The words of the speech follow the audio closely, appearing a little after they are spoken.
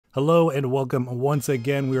Hello and welcome once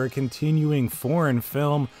again. We are continuing Foreign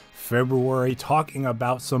Film February, talking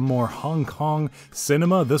about some more Hong Kong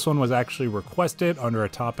cinema. This one was actually requested under a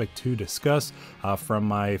topic to discuss from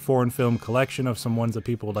my foreign film collection of some ones that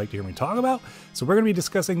people would like to hear me talk about. So we're going to be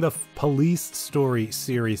discussing the Police Story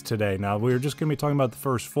series today. Now, we're just going to be talking about the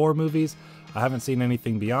first 4 movies. I haven't seen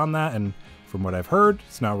anything beyond that, and from what I've heard,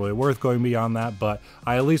 it's not really worth going beyond that, but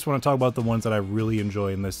I at least want to talk about the ones that I really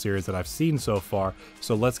enjoy in this series that I've seen so far.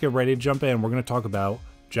 So let's get ready to jump in. We're going to talk about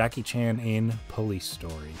Jackie Chan in Police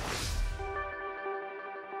Story.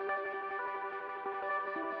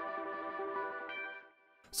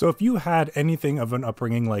 So if you had anything of an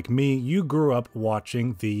upbringing like me, you grew up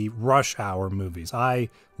watching the Rush Hour movies. I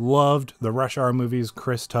loved the Rush Hour movies.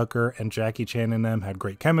 Chris Tucker and Jackie Chan in them had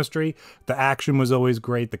great chemistry. The action was always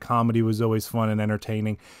great. The comedy was always fun and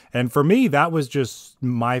entertaining. And for me, that was just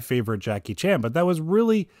my favorite Jackie Chan. But that was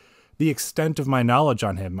really the extent of my knowledge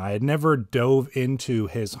on him. I had never dove into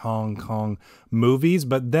his Hong Kong movies,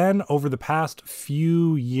 but then over the past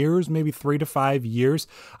few years, maybe 3 to 5 years,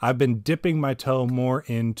 I've been dipping my toe more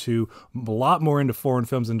into a lot more into foreign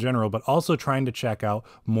films in general, but also trying to check out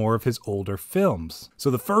more of his older films. So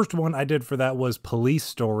the first one I did for that was Police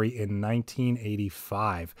Story in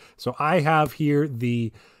 1985. So I have here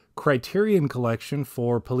the Criterion Collection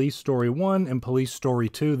for Police Story 1 and Police Story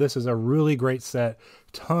 2. This is a really great set.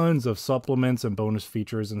 Tons of supplements and bonus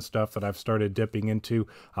features and stuff that I've started dipping into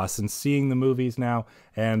since seeing the movies now.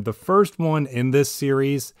 And the first one in this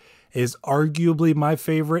series is arguably my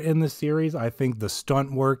favorite in the series. I think the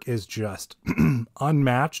stunt work is just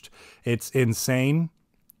unmatched. It's insane.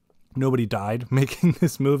 Nobody died making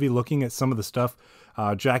this movie. Looking at some of the stuff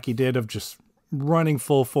Jackie did of just running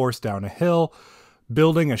full force down a hill,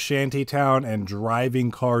 building a shanty town and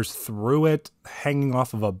driving cars through it, hanging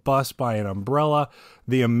off of a bus by an umbrella.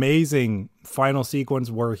 The amazing final sequence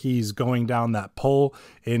where he's going down that pole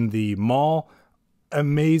in the mall.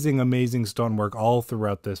 Amazing stunt work all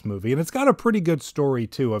throughout this movie. And it's got a pretty good story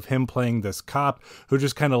too, of him playing this cop who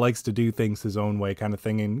just kind of likes to do things his own way kind of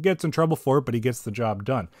thing and gets in trouble for it, but he gets the job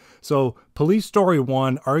done. So Police Story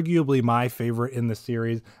 1, arguably my favorite in the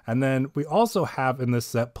series. And then we also have in this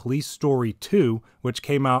set Police Story 2, which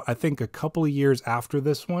came out, I think, a couple of years after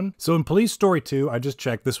this one. So in Police Story 2, I just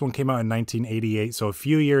checked, this one came out in 1988. So a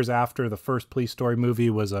few years after the first Police Story movie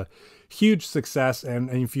was a huge success. And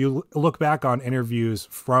if you look back on interviews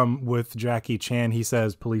with Jackie Chan, he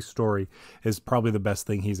says Police Story is probably the best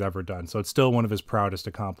thing he's ever done. So it's still one of his proudest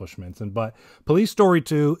accomplishments. But Police Story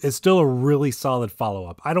 2 is still a really solid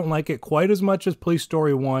follow-up. I don't like it quite as much as Police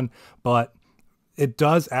Story 1, but it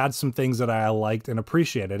does add some things that I liked and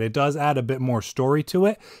appreciated. It does add a bit more story to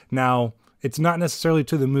it. Now, it's not necessarily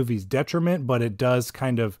to the movie's detriment, but it does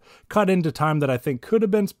kind of cut into time that I think could have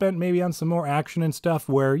been spent maybe on some more action and stuff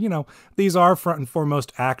where, you know, these are front and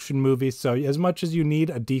foremost action movies. So as much as you need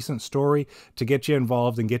a decent story to get you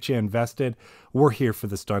involved and get you invested, we're here for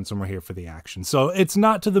the stunts and we're here for the action. So it's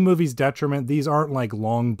not to the movie's detriment. These aren't like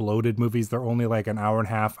long bloated movies. They're only like an hour and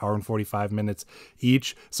a half, hour and 45 minutes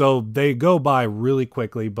each. So they go by really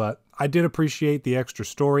quickly, but I did appreciate the extra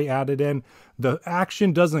story added in. The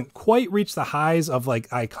action doesn't quite reach the highs of like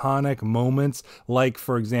iconic moments, like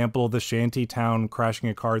for example, the shanty town crashing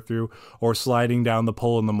a car through or sliding down the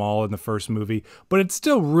pole in the mall in the first movie, but it's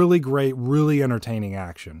still really great, really entertaining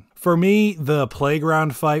action. For me, the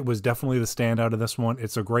playground fight was definitely the standout of this one.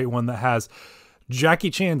 It's a great one that has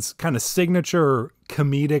Jackie Chan's kind of signature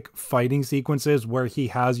comedic fighting sequences where he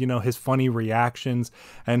has, you know, his funny reactions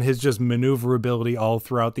and his just maneuverability all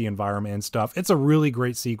throughout the environment and stuff. It's a really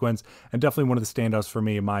great sequence and definitely one of the standouts for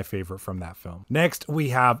me, my favorite from that film. Next, we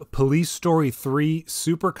have Police Story 3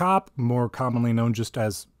 Super Cop, more commonly known just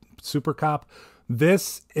as Super Cop.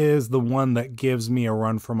 This is the one that gives me a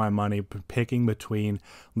run for my money, picking between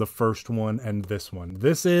the first one and this one.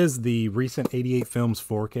 This is the recent 88 Films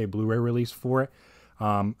 4K Blu-ray release for it.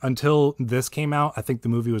 Until this came out, I think the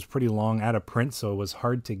movie was pretty long out of print, so it was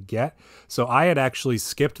hard to get. So I had actually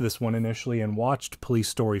skipped this one initially and watched Police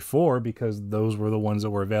Story 4 because those were the ones that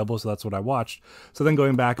were available, so that's what I watched. So then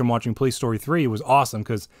going back and watching Police Story 3 was awesome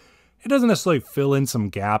because it doesn't necessarily fill in some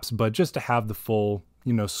gaps, but just to have the full,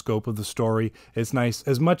 you know, scope of the story is nice.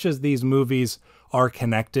 As much as these movies are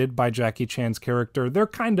connected by Jackie Chan's character, they're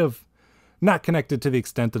kind of not connected to the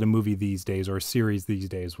extent that a movie these days or a series these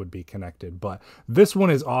days would be connected. But this one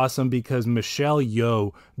is awesome because Michelle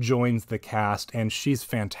Yeoh joins the cast, and she's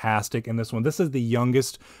fantastic in this one. This is the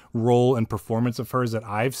youngest role and performance of hers that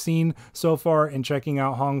I've seen so far in checking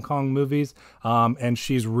out Hong Kong movies, and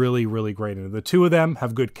she's really, really great in it. The two of them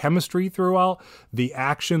have good chemistry throughout. The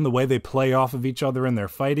action, the way they play off of each other in their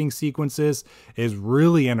fighting sequences is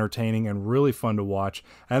really entertaining and really fun to watch,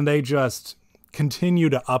 and they just continue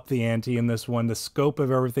to up the ante in this one. The scope of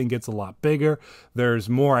everything gets a lot bigger. There's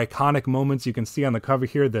more iconic moments. You can see on the cover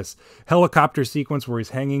here this helicopter sequence where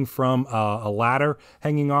he's hanging from a ladder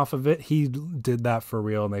hanging off of it. He did that for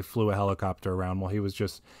real, and they flew a helicopter around while he was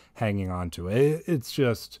just hanging on to it. It's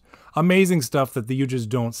just amazing stuff that you just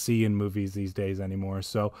don't see in movies these days anymore.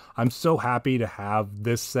 So I'm so happy to have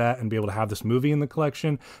this set and be able to have this movie in the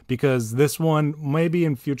collection, because this one maybe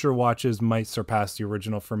in future watches might surpass the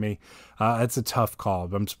original for me. It's a tough call,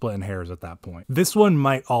 but I'm splitting hairs at that point. This one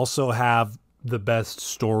might also have the best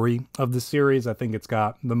story of the series. I think it's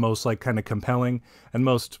got the most like kind of compelling and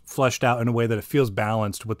most fleshed out in a way that it feels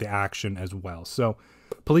balanced with the action as well. So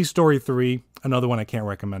Police Story 3, another one I can't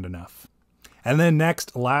recommend enough. And then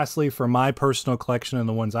next, lastly, for my personal collection and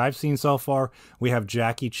the ones I've seen so far, we have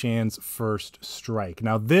Jackie Chan's First Strike.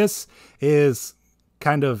 Now, this is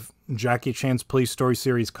kind of Jackie Chan's Police Story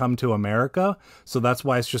series come to America, so that's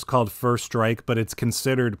why it's just called First Strike, but it's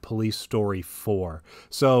considered Police Story 4.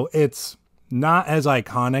 So it's not as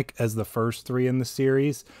iconic as the first three in the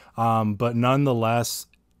series, but nonetheless,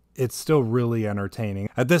 it's still really entertaining.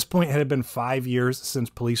 At this point, it had been 5 years since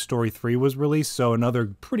Police Story 3 was released, so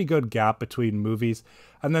another pretty good gap between movies.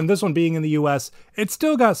 And then this one being in the US, it's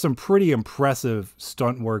still got some pretty impressive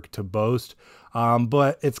stunt work to boast,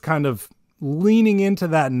 but it's kind of leaning into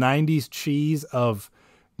that 90s cheese of,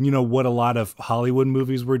 you know, what a lot of Hollywood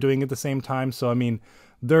movies were doing at the same time. So, I mean,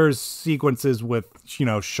 there's sequences with, you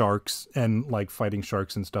know, sharks and like fighting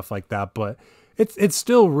sharks and stuff like that, but it's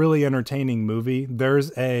still a really entertaining movie.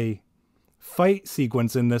 There's a fight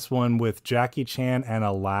sequence in this one with Jackie Chan and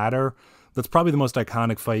a ladder. That's probably the most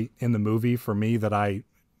iconic fight in the movie for me that I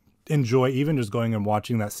enjoy, even just going and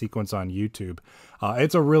watching that sequence on YouTube.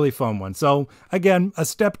 It's a really fun one. So again, a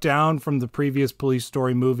step down from the previous Police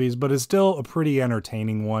Story movies, but it's still a pretty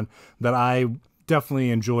entertaining one that I definitely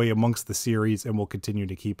enjoy amongst the series and will continue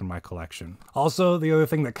to keep in my collection. Also, the other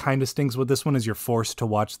thing that kind of stinks with this one is you're forced to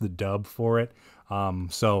watch the dub for it.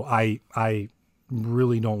 So I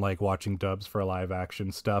really don't like watching dubs for live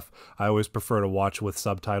action stuff. I always prefer to watch with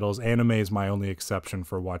subtitles. Anime is my only exception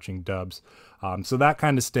for watching dubs. So that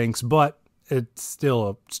kind of stinks, but it's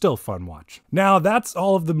still a fun watch. Now, that's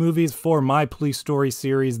all of the movies for my Police Story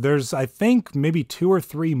series. There's, I think, maybe 2 or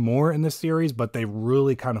 3 more in the series, but they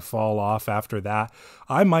really kind of fall off after that.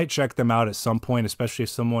 I might check them out at some point, especially if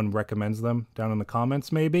someone recommends them down in the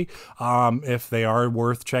comments, maybe. If they are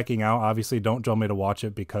worth checking out, obviously don't tell me to watch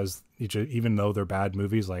it, because even though they're bad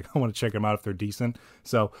movies, like, I want to check them out if they're decent.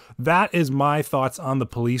 So that is my thoughts on the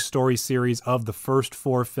Police Story series of the first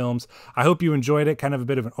 4 films. I hope you enjoyed it. Kind of a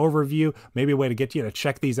bit of an overview, maybe a way to get you to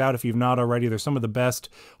check these out if you've not already. They're some of the best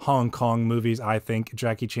Hong Kong movies, I think.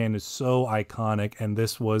 Jackie Chan is so iconic, and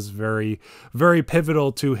this was very, very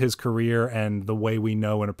pivotal to his career and the way we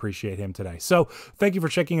know and appreciate him today. So thank you for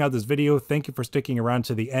checking out this video. Thank you for sticking around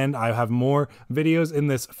to the end. I have more videos in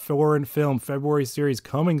this foreign film February series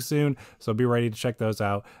coming soon, so be ready to check those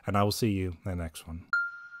out, and I will see you in the next one.